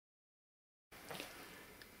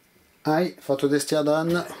Hi, for today's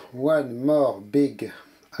teardown, one more big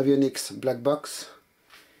Avionics black box.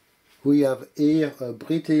 We have here a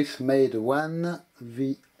British made one,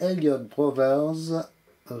 the Elliott Brothers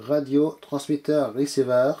radio transmitter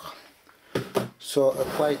receiver. So a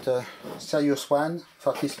quite serious one,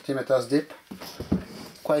 40 centimeters deep,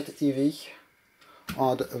 quite heavy,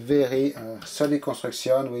 and very solid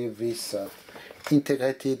construction with this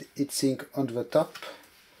integrated heatsink on the top.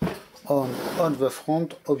 On the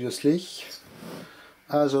front, obviously,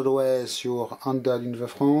 as always, your handle in the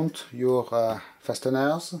front, your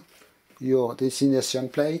fasteners, your destination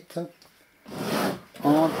plate, and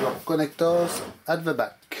your connectors at the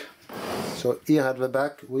back. So here at the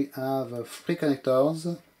back we have 3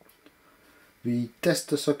 connectors, the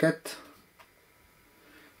test socket,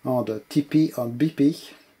 and TP and BP,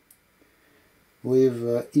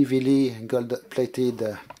 with heavily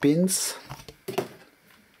gold-plated pins.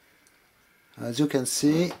 As you can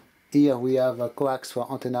see, here we have a coax for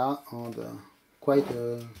antenna and quite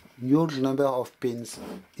a huge number of pins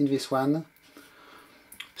in this one.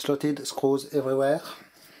 Slotted screws everywhere.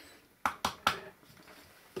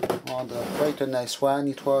 And quite a nice one.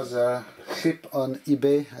 It was shipped on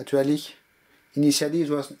eBay actually. Initially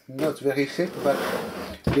it was not very cheap, but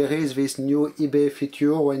there is this new eBay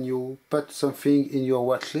feature when you put something in your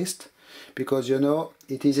watch list, because you know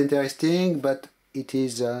it is interesting, but it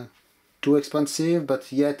is too expensive,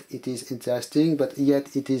 but yet it is interesting, but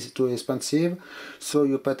yet it is too expensive. So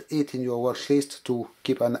you put it in your watch list to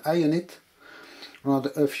keep an eye on it. And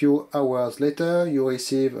a few hours later you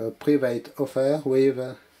receive a private offer with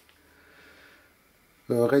a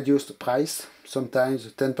reduced price, sometimes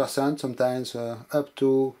 10%, sometimes up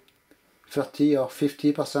to 30 or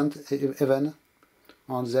 50% even.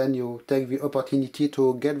 And then you take the opportunity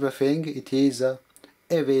to get the thing. It is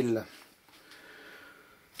evil.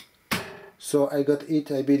 So I got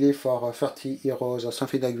it, I believe, for 30 euros or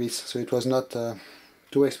something like this. So it was not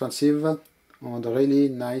too expensive, and a really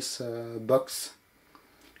nice box.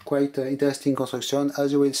 Quite interesting construction,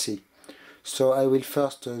 as you will see. So I will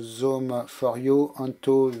first zoom for you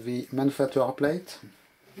onto the manufacturer plate.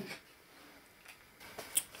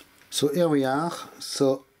 So here we are.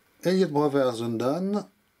 So Elliott Brothers London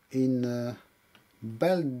in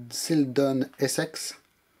Basildon, Essex.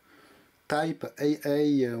 Type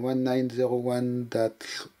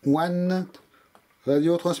AA1901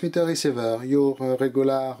 radio transmitter receiver. Your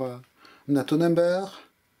regular NATO number,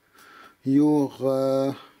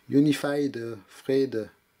 your unified thread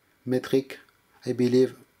metric, I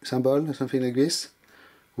believe, symbol, something like this.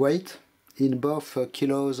 Weight in both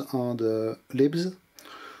kilos and libs,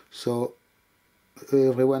 so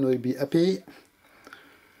everyone will be happy.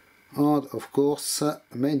 And of course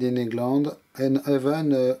made in England, and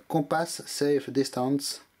even compass safe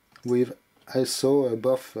distance with also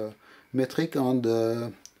both metric and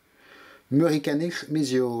Muricanish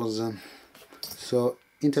measures. So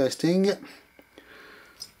interesting.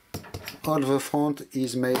 All the front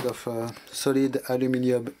is made of solid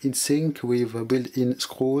aluminium heatsink with built-in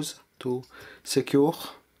screws to secure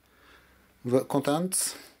the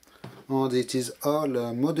contents, and it is all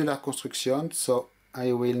modular construction. So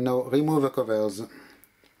I will now remove the covers.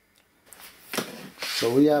 So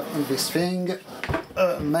we have on this thing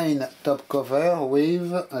a main top cover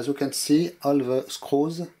with, as you can see, all the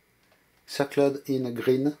screws circled in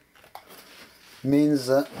green. Means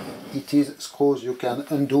it is screws you can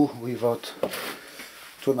undo without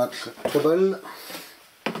too much trouble,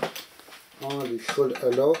 and it should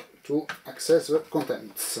allow to access the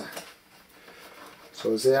contents.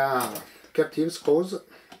 So they are captive screws.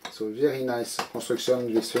 So very nice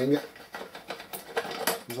construction, this thing.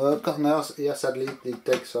 The corners here sadly did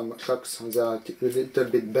take some shocks, and they are a little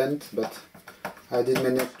bit bent, but I did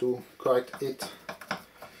manage to correct it.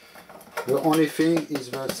 The only thing is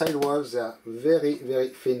the side walls, they are very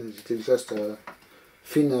thin. It is just a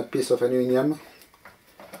thin piece of aluminium.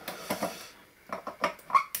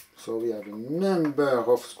 So we have a number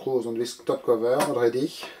of screws on this top cover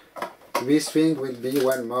already. This thing will be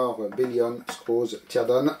one more billion screws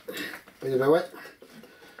teardown, by the way,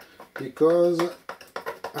 because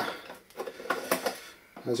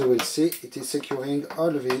as you will see, it is securing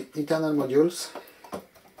all the internal modules.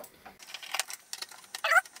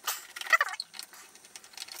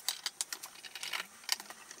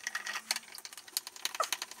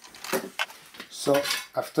 So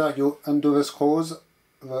after you undo the screws,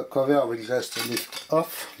 the cover will just lift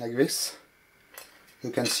off like this. You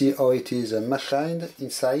can see how it is machined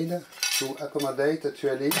inside to accommodate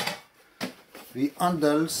actually the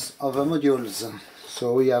handles of the modules.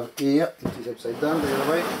 So we have here, it is upside down by the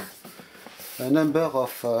way, a number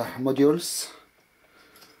of modules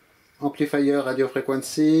amplifier radio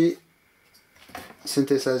frequency,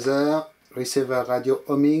 synthesizer, receiver radio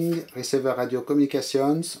homing, receiver radio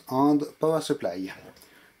communications, and power supply.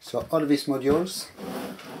 So all these modules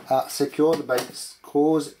are secured by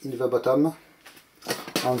screws in the bottom,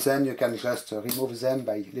 and then you can just remove them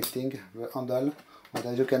by lifting the handle. And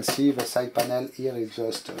as you can see, the side panel here is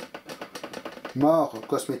just more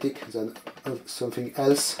cosmetic than something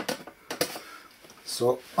else.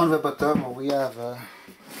 So on the bottom we have a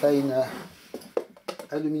plain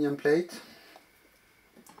aluminum plate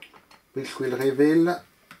which will reveal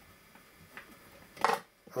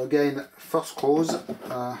again 4 screws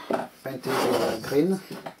painted green.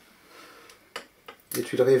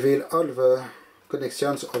 It will reveal all the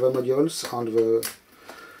connections of the modules and the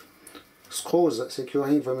screws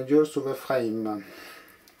securing the modules to the frame.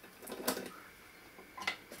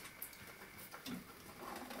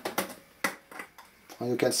 And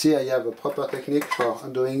you can see I have a proper technique for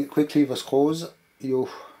undoing quickly the screws. You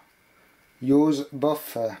use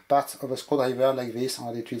both parts of a screwdriver like this,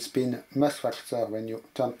 and it will spin much faster when you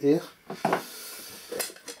turn here.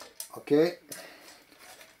 Okay,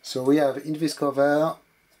 so we have in this cover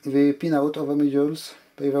the pinout of the modules,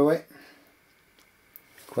 by the way.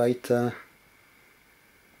 Quite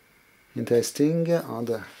interesting,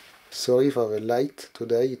 and sorry for the light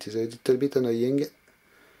today, it is a little bit annoying,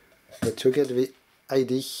 but you get the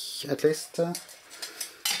idea at least.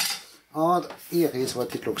 And here is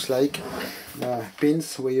what it looks like.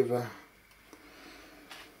 Pins with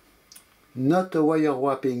not a wire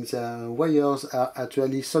wrapping, the wires are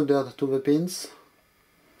actually soldered to the pins,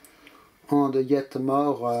 and yet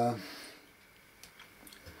more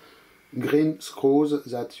green screws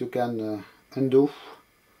that you can undo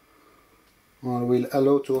and will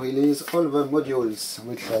allow to release all the modules,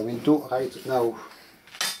 which I will do right now.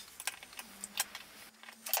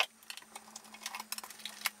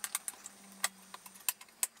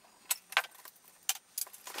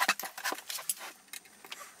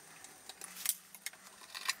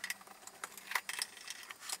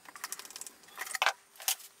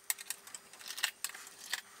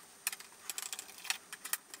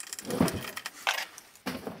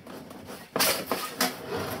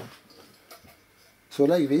 So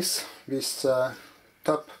like this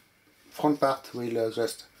top front part will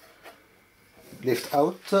just lift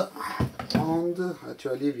out, and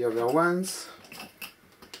actually the other ones,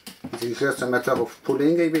 it is just a matter of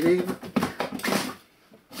pulling, I believe.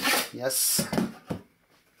 Yes.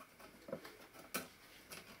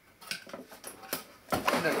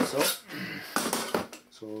 Like so.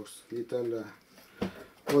 So little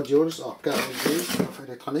modules or cartridges of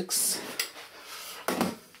electronics.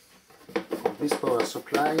 This power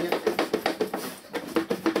supply,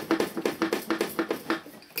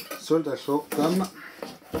 sold also come,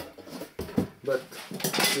 but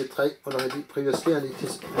we tried already previously and it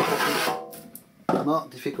is more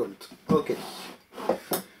difficult. Okay,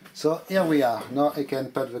 so here we are. Now I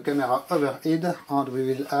can put the camera overhead and we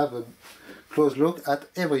will have a close look at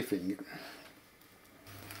everything.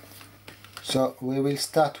 So we will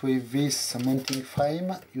start with this mounting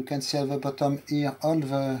frame. You can see at the bottom here all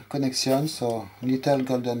the connections, so little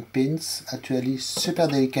golden pins, actually super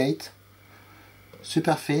delicate,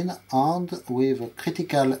 super thin, and with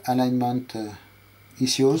critical alignment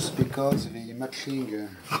issues because the matching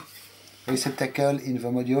receptacle in the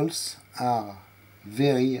modules are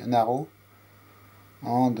very narrow,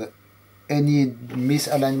 and any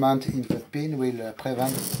misalignment in the pin will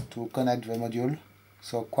prevent to connect the module.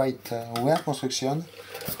 So quite rare construction.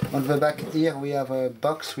 On the back here we have a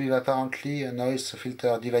box with apparently noise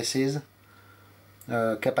filter devices,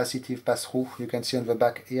 capacitive pass-through, you can see on the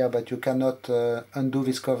back here, but you cannot undo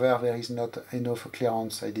this cover, there is not enough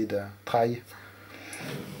clearance. I did try.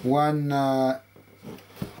 One a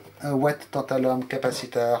wet tantalum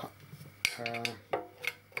capacitor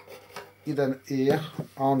hidden here,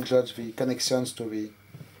 and just the connections to the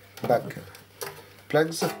back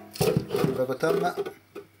plugs. At the bottom,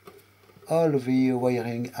 all the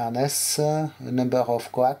wiring harness, a number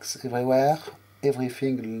of coax everywhere,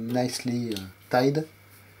 everything nicely tied,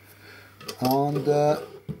 and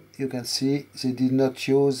you can see they did not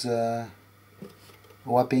use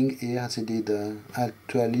wrapping here, they did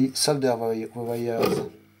actually solder the wires.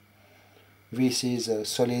 This is a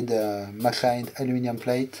solid machined aluminum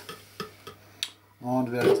plate, and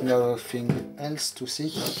there is nothing else to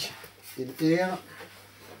see in here.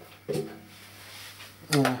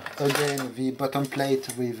 Again the bottom plate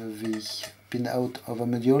with the pin out of the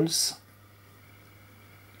modules.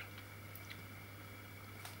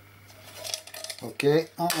 Okay,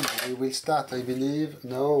 and we will start, I believe,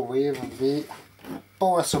 now with the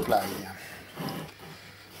power supply.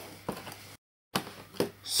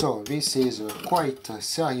 So this is a quite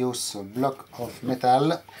serious block of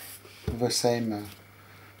metal, the same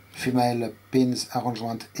female pins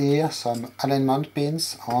arrangement here, some alignment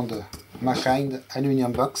pins and machined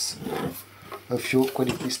aluminum box, a few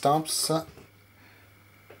quality stamps,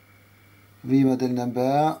 the model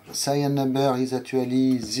number, serial number is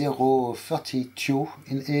actually 032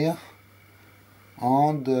 in here,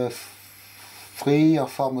 and 3 or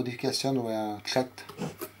 4 modifications were checked.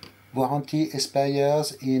 Warranty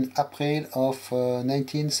expires in April of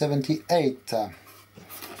 1978,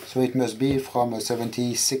 so it must be from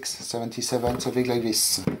 76, 77, something like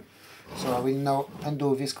this. So I will now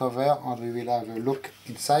undo this cover and we will have a look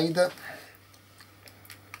inside.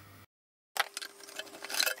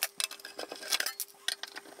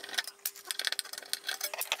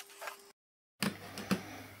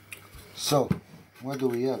 So, what do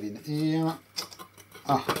we have in here?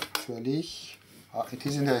 Actually, it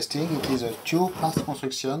is interesting. It is a two-part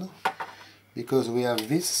construction because we have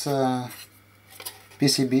this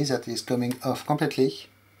PCB that is coming off completely,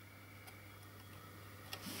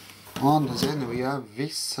 and then we have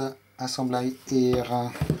this assembly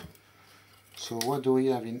here. So what do we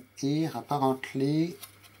have in here? Apparently,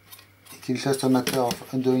 it is just a matter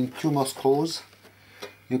of undoing 2 more screws.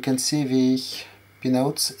 You can see the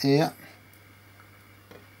pinouts here.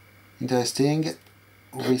 Interesting.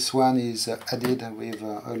 This one is added with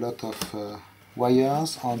a lot of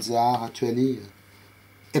wires, and they are actually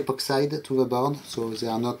epoxied to the board, so they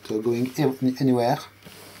are not going anywhere,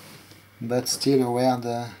 but still a weird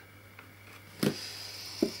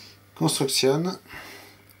construction.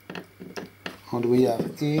 And we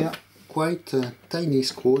have here quite tiny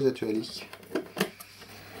screws actually.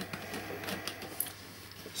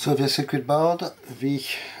 So the circuit board, the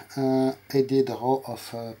added row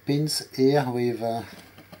of pins here with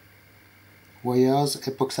wires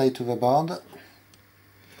epoxide to the board,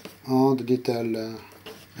 and little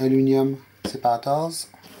aluminum separators.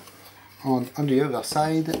 And on the other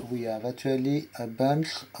side we have actually a bunch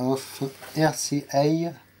of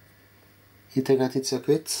RCA integrated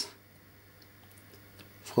circuits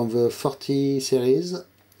from the 40 series.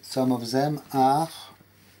 Some of them are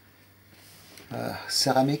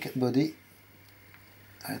ceramic body.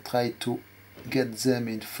 I try to get them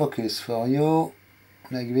in focus for you,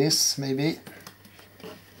 like this maybe.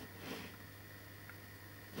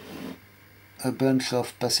 A bunch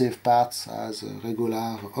of passive parts as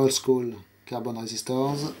regular old school carbon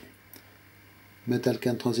resistors, metal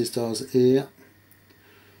can transistors here.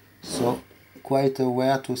 So quite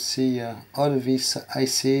aware to see all these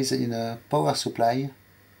ICs in a power supply.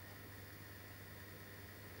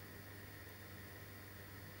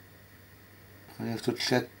 I have to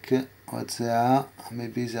check what they are.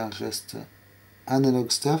 Maybe they are just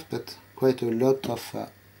analog stuff, but quite a lot of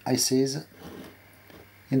ICs.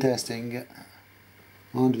 Interesting.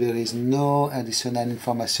 And there is no additional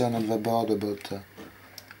information on the board about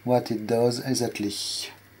what it does exactly.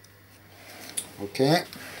 Okay,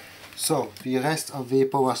 so the rest of the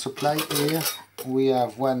power supply here, we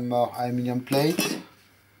have one more aluminum plate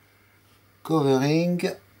covering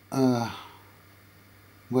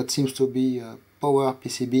what seems to be a power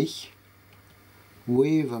PCB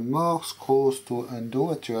with more screws to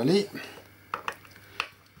undo actually.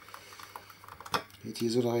 It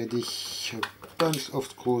is already a bunch of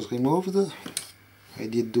screws removed. I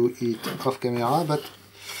did do it off camera, but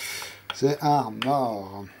there are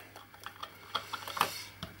more.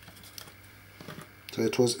 So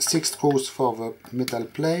it was 6 screws for the metal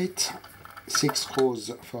plate, 6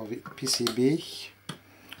 screws for the PCB,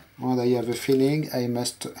 and I have a feeling I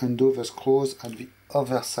must undo the screws at the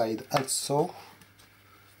other side also.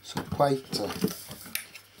 So quite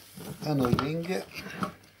annoying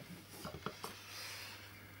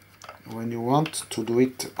when you want to do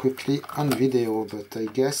it quickly on video, but I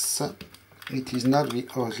guess it is not the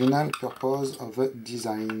original purpose of the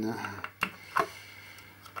design.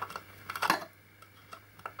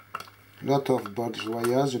 Lot of bulge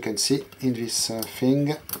wires you can see in this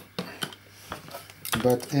thing,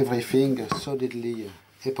 but everything solidly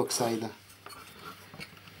epoxide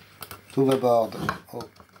to the board.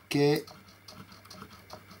 Okay.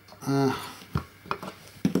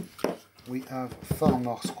 We have 4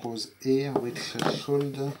 more screws here which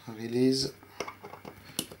should release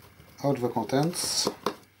all the contents.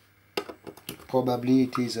 Probably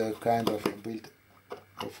it is a kind of build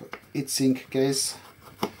of a heatsink case.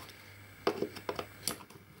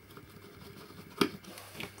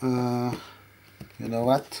 You know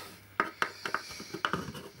what?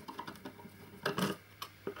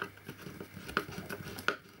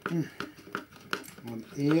 And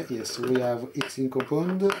here, yes, we have heatsink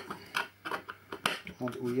compound.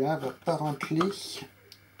 and we have apparently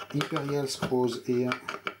imperial screws here.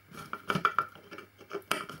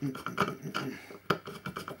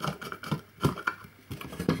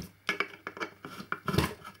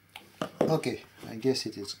 Okay, I guess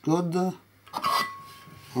it is good.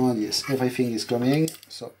 And yes, everything is coming.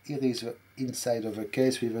 So here is the inside of the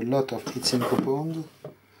case with a lot of heatsink compound.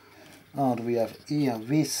 And we have here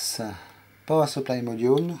this power supply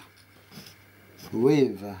module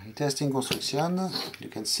with interesting construction. You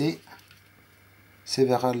can see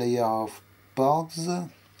several layers of boards.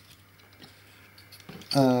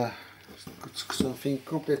 Something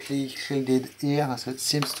completely shielded here, so it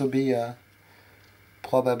seems to be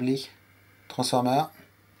probably transformer.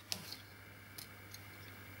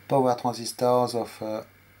 Power transistors of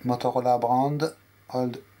Motorola brand,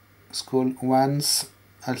 old school ones,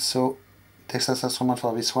 also Texas Instruments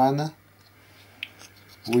for this one.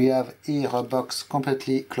 We have here a box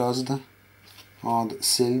completely closed and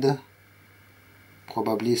sealed,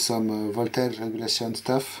 probably some voltage regulation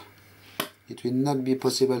stuff. It will not be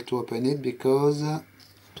possible to open it because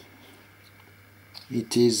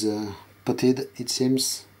it is potted, it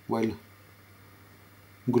seems, well,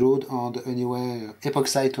 glued and anyway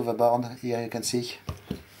epoxy to the board. Here you can see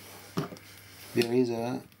there is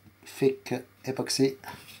a thick epoxy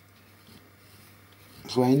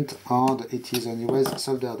joint and it is anyways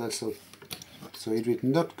soldered also, so it will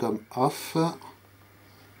not come off,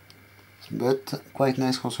 but quite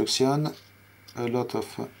nice construction. A lot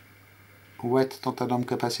of wet tantalum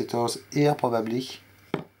capacitors here probably,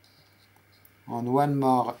 and one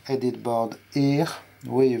more headed board here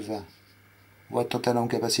with wet tantalum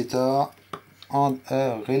capacitor and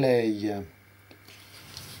a relay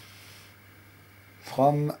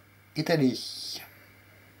from Italy.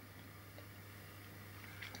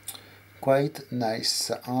 Quite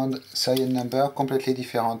nice, and serial number completely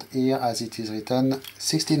different here as it is written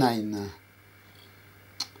 69.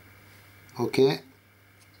 Okay,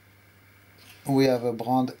 we have a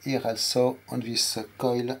brand here also on this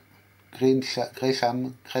coil,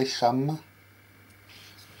 Gresham.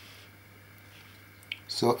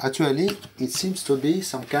 So actually it seems to be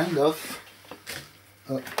some kind of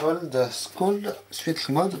old school switch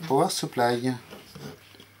mode power supply,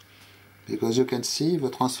 because you can see the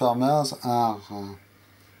transformers are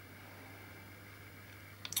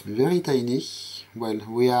very tiny. Well,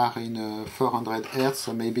 we are in 400 Hz,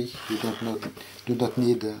 so maybe you do not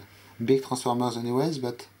need big transformers anyways,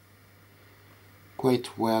 but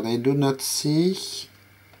quite weird. I do not see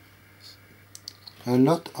a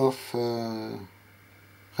lot of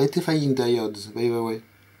rectifying diodes, by the way.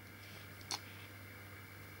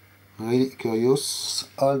 Really curious.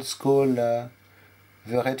 Old school, the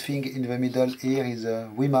red thing in the middle here is a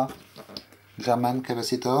WIMA German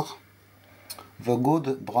capacitor. The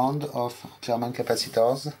good brand of German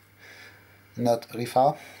capacitors, not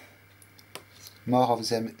RIFA. More of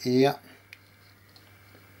them here.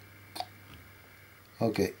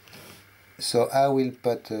 Okay, so I will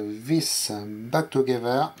put this back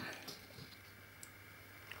together.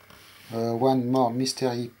 One more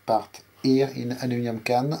mystery part here in aluminum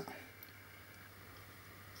can.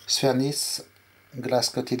 Furnace glass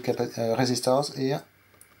coated resistors here.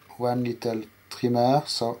 One little trimmer,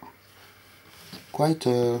 so quite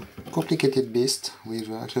a complicated beast with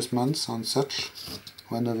adjustments and such.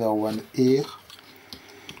 One other one here.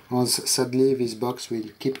 And sadly this box will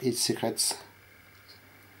keep its secrets,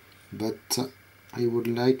 but I would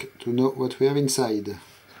like to know what we have inside.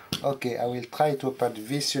 Okay, I will try to put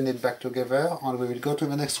this unit back together and we will go to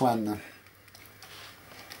the next one.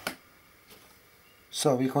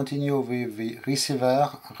 So we continue with the receiver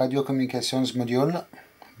radio communications module.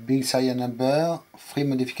 Big serial number, 3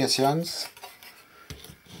 modifications.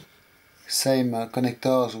 Same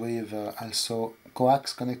connectors with also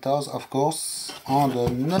coax connectors, of course, and a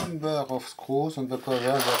number of screws on the cover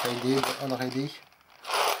that I did already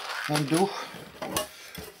undo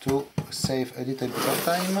to save a little bit of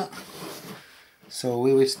time. So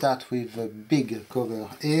we will start with the big cover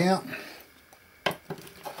here.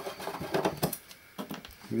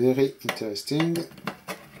 Very interesting.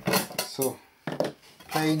 So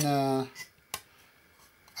plain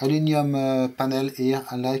aluminum panel here,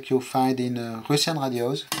 like you find in Russian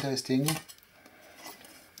radios. Interesting.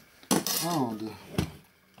 And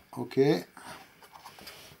okay,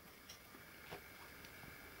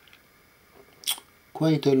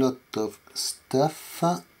 quite a lot of stuff.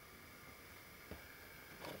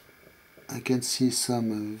 I can see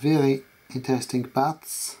some very interesting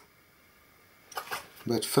parts,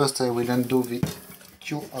 but first I will undo the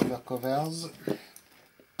two other covers.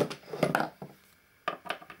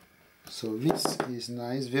 So this is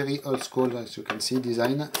nice, very old school as you can see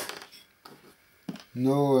design.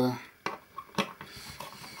 No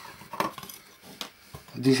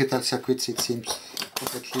digital circuits, it seems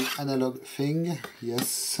completely analog thing.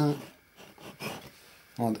 Yes.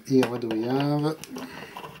 And here what do we have?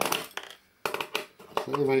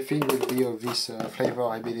 So everything will be of this flavor,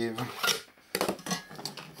 I believe.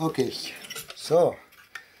 Okay, so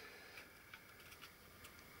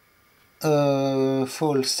a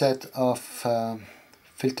full set of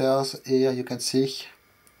filters. Here you can see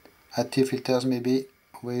active filters maybe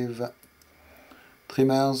with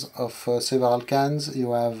trimmers of several kinds.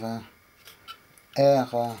 You have air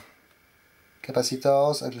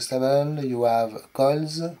capacitors adjustable, you have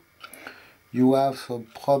coils, you have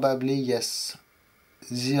probably, yes,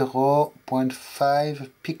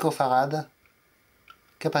 0.5 picofarad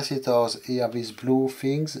capacitors here, these blue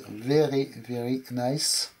things, very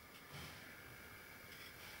nice.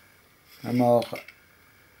 More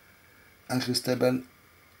adjustable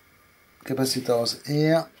capacitors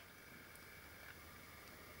here.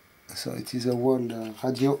 So it is a wall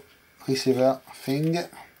radio receiver thing,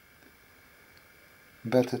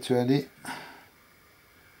 but actually,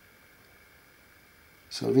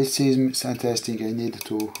 so this is interesting. I need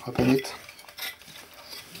to open it.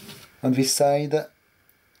 On this side,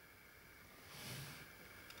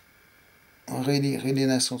 really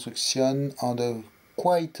nice construction and a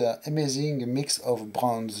quite amazing mix of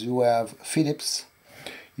brands. You have Philips,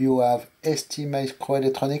 you have ST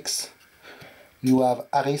Microelectronics, you have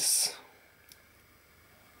Harris,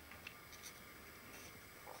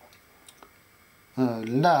 a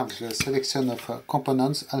large selection of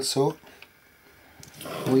components also.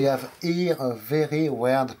 We have here a very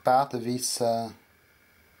weird part, this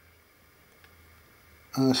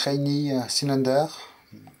shiny cylinder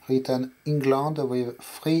written England with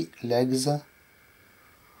 3 legs,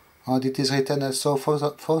 and it is written also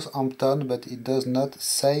Southampton, but it does not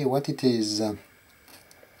say what it is.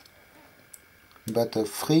 But a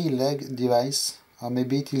 3-leg device, or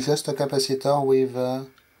maybe it is just a capacitor with a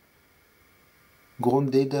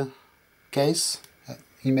grounded case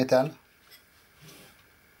in metal.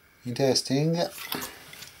 Interesting.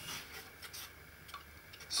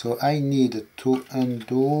 So I need to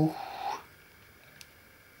undo.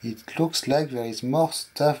 It looks like there is more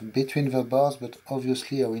stuff between the bars, but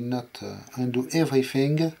obviously I will not undo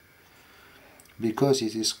everything because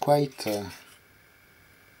it is quite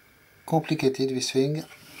complicated, this thing.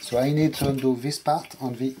 So I need to undo this part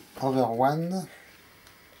on the other one.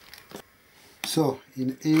 So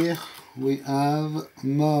in here we have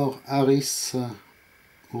more Harris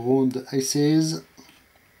round ICs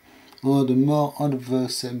and more of the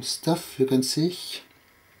same stuff, you can see.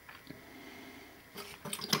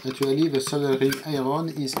 Actually the soldering iron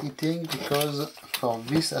is heating because for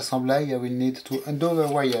this assembly I will need to undo the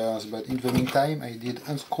wires, but in the meantime I did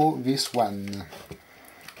unscrew this one.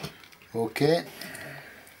 Okay,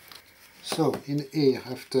 so in here,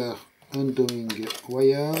 after undoing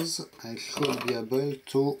wires, I should be able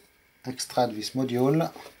to extract this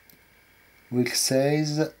module which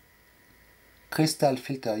says Crystal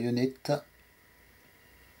Filter Unit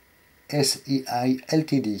SEI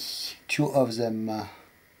Ltd, 2 of them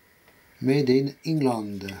made in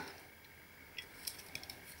England.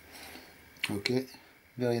 Okay,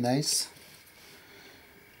 very nice.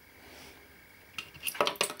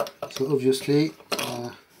 So obviously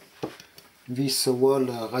this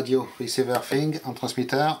wall radio receiver thing and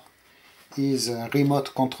transmitter is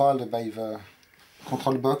remote controlled by the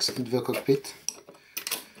control box in the cockpit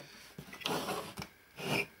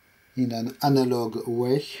in an analog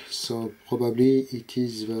way, so probably it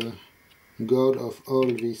is the goal of all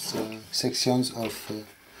these sections of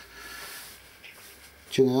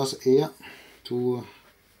tuners here to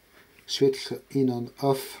switch in and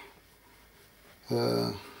off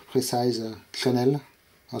precise channel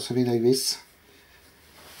or something like this.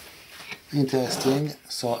 Interesting.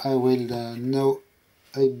 So I will now,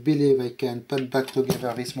 I believe I can put back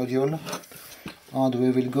together this module and we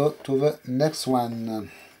will go to the next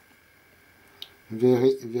one.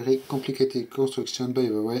 Very complicated construction, by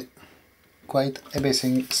the way. Quite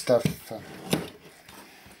amazing stuff.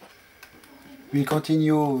 We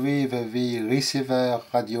continue with the receiver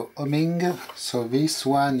radio homing. So this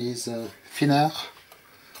one is thinner.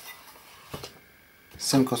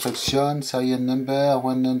 Same construction, serial number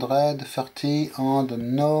 130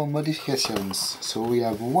 and no modifications. So we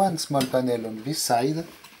have one small panel on this side.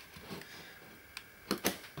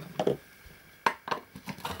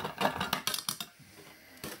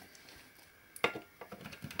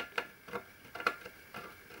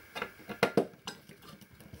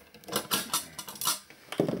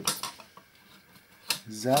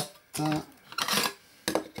 that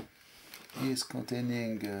is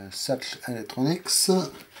containing such electronics.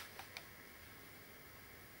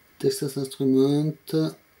 Texas instrument,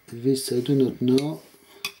 this I do not know.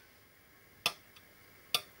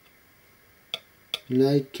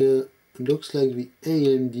 Like looks like the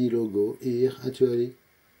AMD logo here, actually.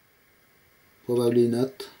 Probably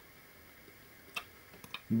not.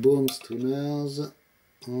 Bone streamers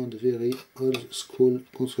and very old school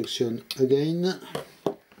construction again.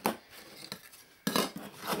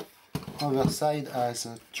 Other side has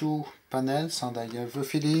 2 panels, and I have the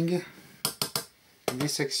feeling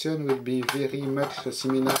this section will be very much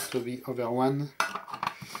similar to the other one.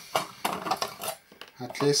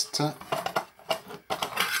 At least,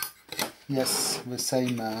 yes, the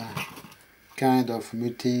same kind of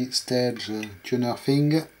multi-stage tuner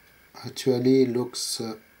thing. Actually looks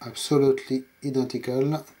absolutely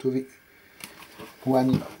identical to the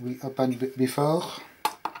one we opened before,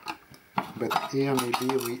 but here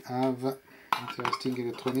maybe we have interesting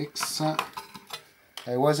electronics.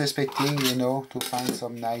 I was expecting, you know, to find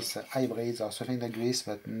some nice hybrids or something like this,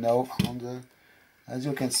 but no. And as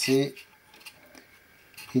you can see,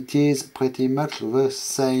 it is pretty much the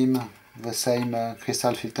same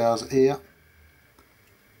crystal filters here.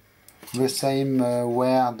 The same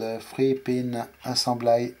where the 3-pin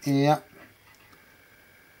assembly here.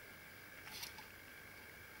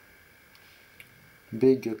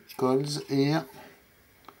 Big coils here.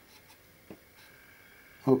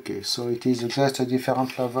 Okay, so it is just a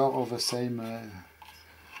different flavor of the same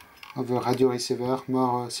of the radio receiver,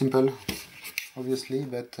 more simple, obviously,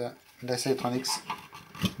 but less electronics,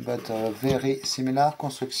 but very similar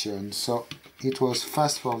construction. So it was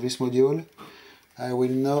fast for this module. I will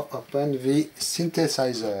now open the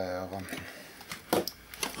synthesizer.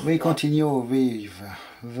 We continue with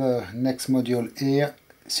the next module here,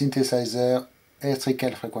 synthesizer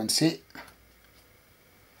electrical frequency.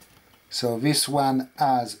 So this one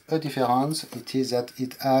has a difference, it is that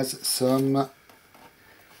it has some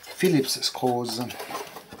Phillips screws,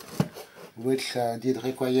 which did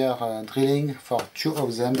require drilling for 2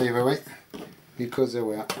 of them, by the way, because they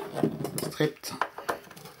were stripped.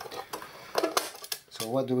 So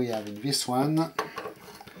what do we have in this one?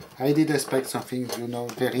 I did expect something, you know,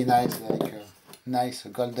 very nice, like a nice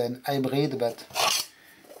golden hybrid, but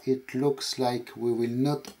it looks like we will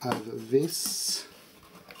not have this.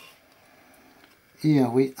 Here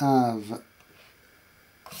we have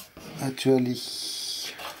actually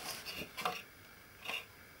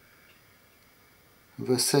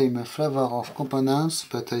the same flavor of components,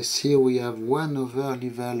 but I see we have one other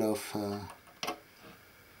level of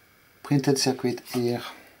printed circuit here.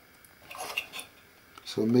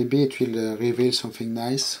 So maybe it will reveal something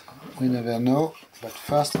nice, we never know. But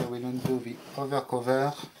first I will undo the other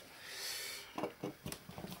cover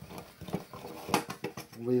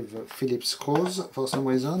with Phillips screws for some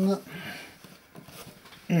reason.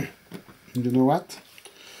 You know what?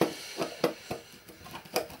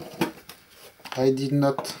 I did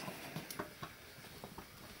not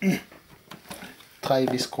try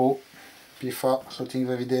this screw before shooting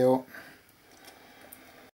the video.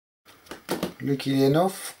 Luckily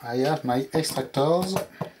enough, I have my extractors.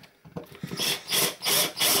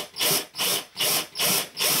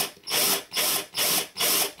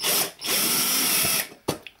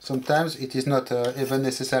 Sometimes it is not even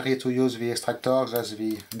necessary to use the extractors, as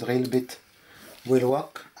the drill bit will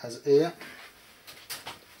work as here.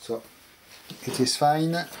 So it is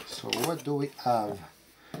fine. So what do we have?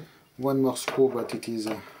 One more screw, but it is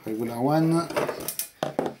a regular one.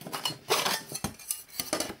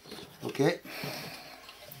 Okay.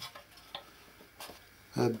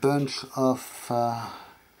 A bunch of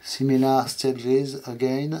similar stages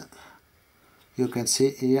again. You can see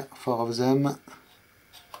here 4 of them.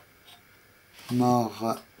 More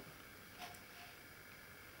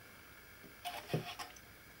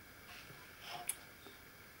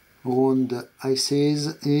round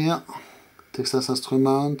ICs here. Texas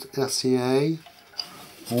Instruments, RCA.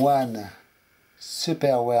 One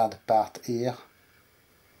super weird part here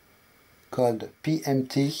called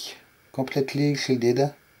PMT, completely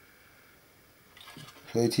shielded.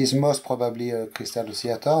 So it is most probably a crystal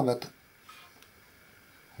oscillator, but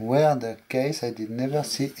weird case, I did never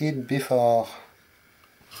see it before.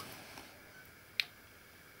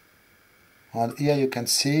 And here you can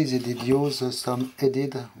see they did use some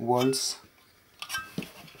added walls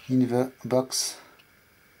in the box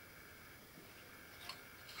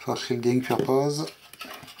for shielding purpose.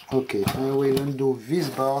 Okay, I will undo this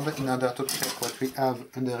board in order to check what we have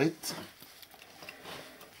under it.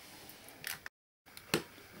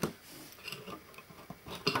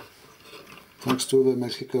 Thanks to the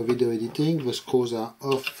Mexico video editing, the screws are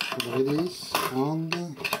off already,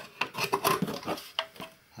 and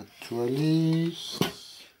actually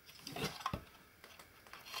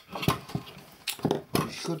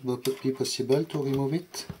it should be possible to remove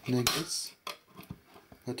it like this,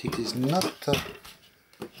 but it is not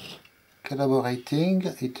collaborating.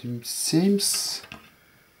 It seems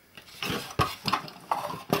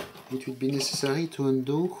it would be necessary to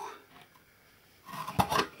undo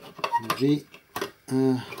the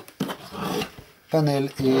panel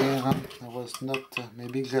here. I was not,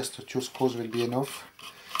 maybe just 2 screws will be enough.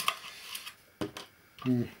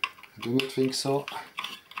 I do not think so.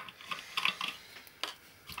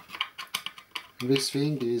 This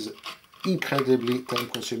thing is incredibly time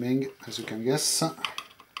consuming, as you can guess.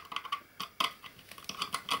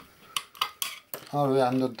 Oh, we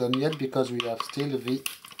are not done yet because we have still the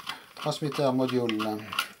transmitter module.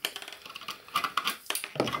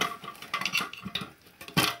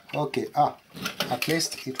 Okay, at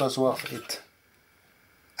least it was worth it.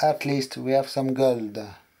 At least we have some gold.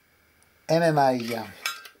 MMI.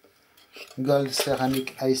 Gold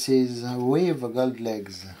ceramic ICs with gold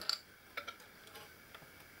legs.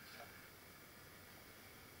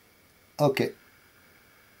 Okay.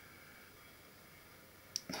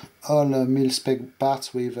 All mil-spec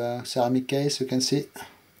parts with ceramic case, you can see.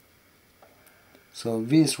 So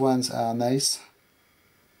these ones are nice.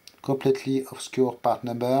 Completely obscure part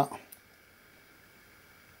number.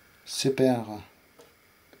 Super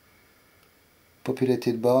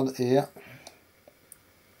populated board here.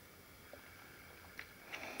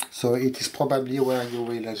 So it is probably where you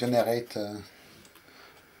will generate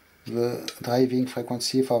the driving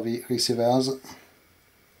frequency for the receivers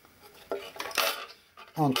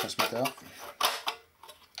and transmitter.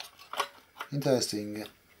 Interesting.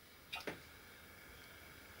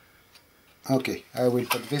 Okay, I will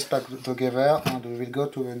put this back together and we will go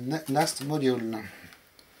to the last module.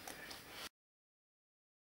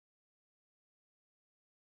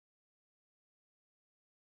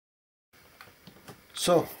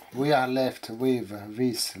 So we are left with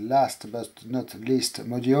this last but not least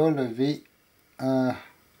module, the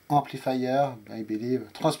amplifier, I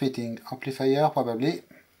believe, transmitting amplifier probably,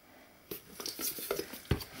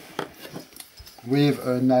 with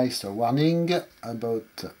a nice warning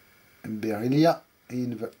about beryllia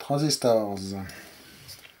in the transistors.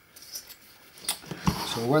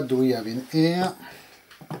 So what do we have in here?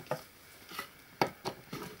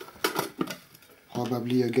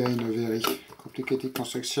 Probably again a very complicated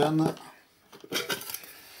construction.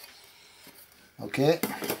 Okay.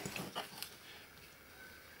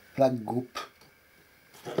 Black group.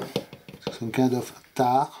 Some kind of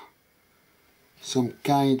tar. Some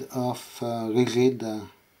kind of rigid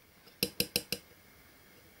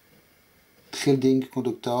shielding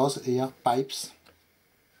conductors here, pipes.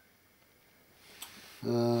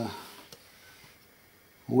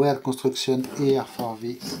 Weird construction here for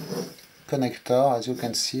the connector, as you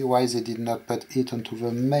can see. Why they did not put it onto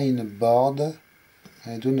the main board,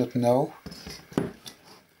 I do not know.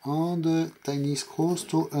 And tiny screws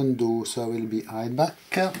to undo, so I will be right back.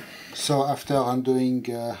 So after undoing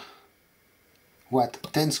 10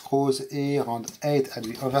 screws here and 8 at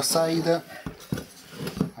the other side,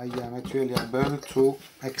 I am actually able to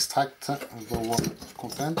extract the warm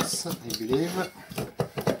contents, I believe.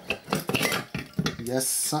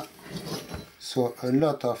 Yes. So a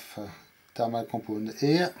lot of thermal compound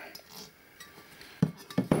here.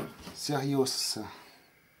 Serious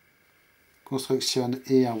construction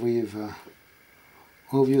here with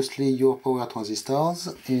obviously your power transistors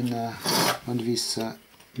in on this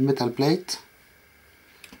metal plate.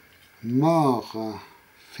 More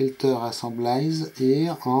filter assemblies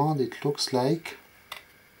here, and it looks like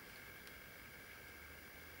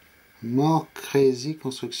more crazy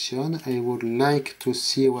construction. I would like to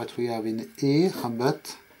see what we have in here,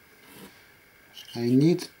 but I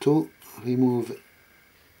need to remove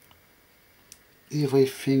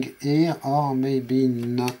everything here, or maybe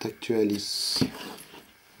not actually.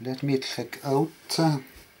 Let me check out.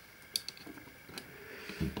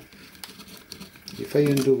 If I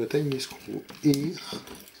undo the tiny screw here,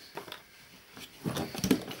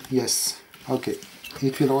 yes, okay,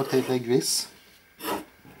 it will rotate like this.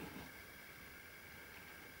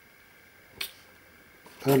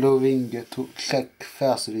 Allowing to check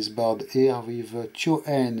first this board here with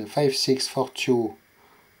 2N5642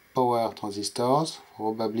 power transistors,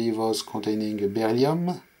 probably those containing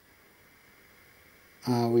beryllium,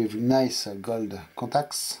 with nice gold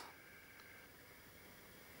contacts,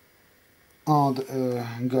 and a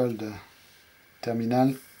gold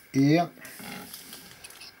terminal here.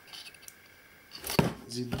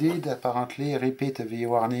 they did apparently repeat the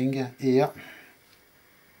warning here.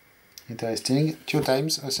 Interesting, 2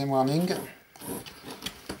 times the same warning.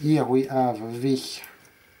 Here we have the,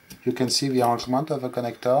 you can see the arrangement of the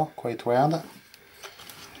connector, quite weird.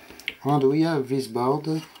 And we have this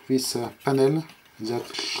board, this panel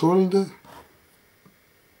that should,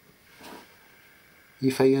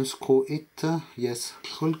 if I unscrew it, yes,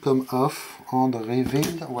 should come off and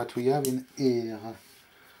reveal what we have in here.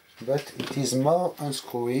 But it is more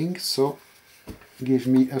unscrewing, so give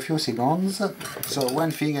me a few seconds. So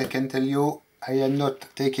one thing I can tell you, I am not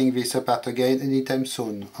taking this apart again anytime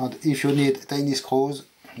soon. And if you need tiny screws,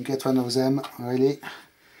 get one of them, really.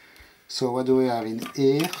 So what do we have in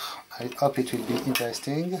here? I hope it will be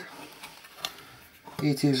interesting.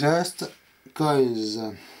 It is just coils.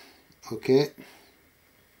 Okay.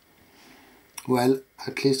 Well,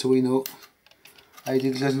 at least we know. I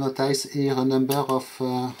did just notice here a number of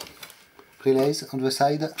relays on the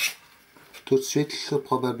side to switch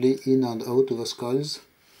probably in and out of those coils.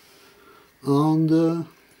 And a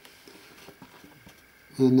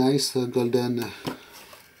nice golden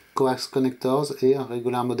coax connectors here,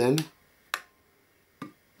 regular model.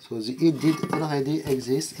 So it did already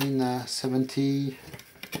exist in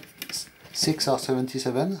 76 or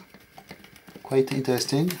 77. Quite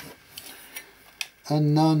interesting.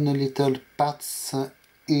 Unknown little parts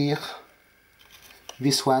here.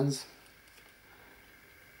 These ones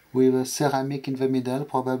with a ceramic in the middle,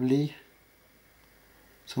 probably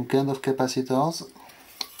some kind of capacitors.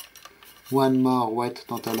 One more white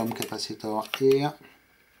tantalum capacitor here.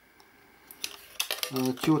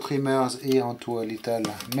 2 trimmers here onto a little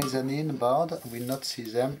mezzanine board. We will not see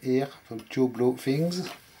them here, the 2 blue things.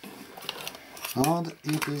 And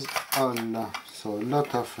it is all. So a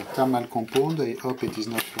lot of thermal compound. I hope it is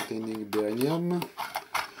not containing beryllium.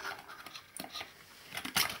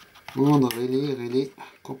 And really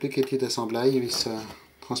complicated assembly with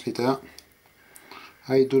transmitter.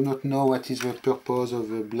 I do not know what is the purpose of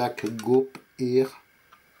the black goop here.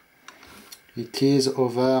 It is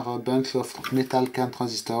over a bunch of metal can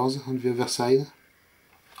transistors on the other side.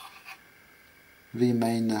 The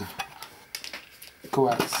main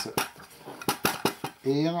coax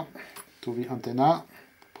here to the antenna,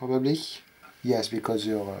 probably. Yes, because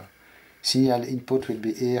your signal input will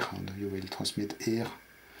be here and you will transmit here.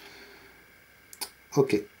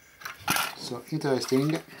 Okay, so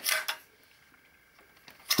interesting.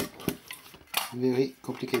 Very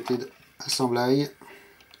complicated assembly.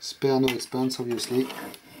 Spare no expense, obviously.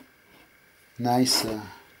 Nice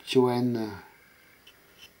QN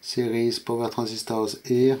series power transistors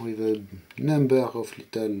here with a number of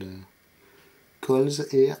little coils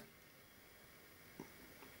here.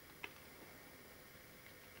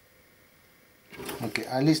 Okay,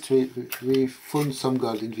 at least we found some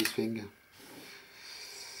gold in this thing.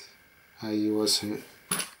 I was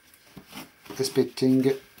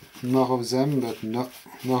expecting more of them, but no,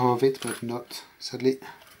 more of it, but not, sadly.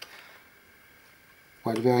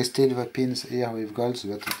 Well, there is still the pins here with golds,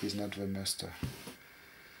 but it is not the must.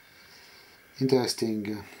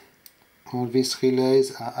 Interesting. All these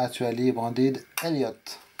relays are actually branded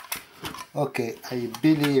Elliott. Okay, I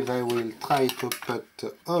believe I will try to put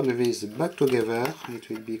all of these back together. It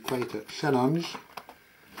will be quite a challenge.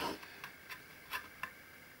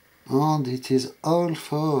 And it is all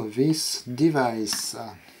for this device.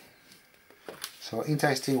 So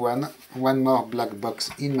interesting one. One more black box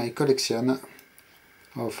in my collection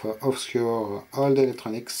of obscure old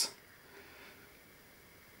electronics.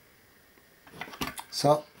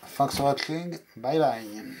 So, thanks for watching. Bye bye.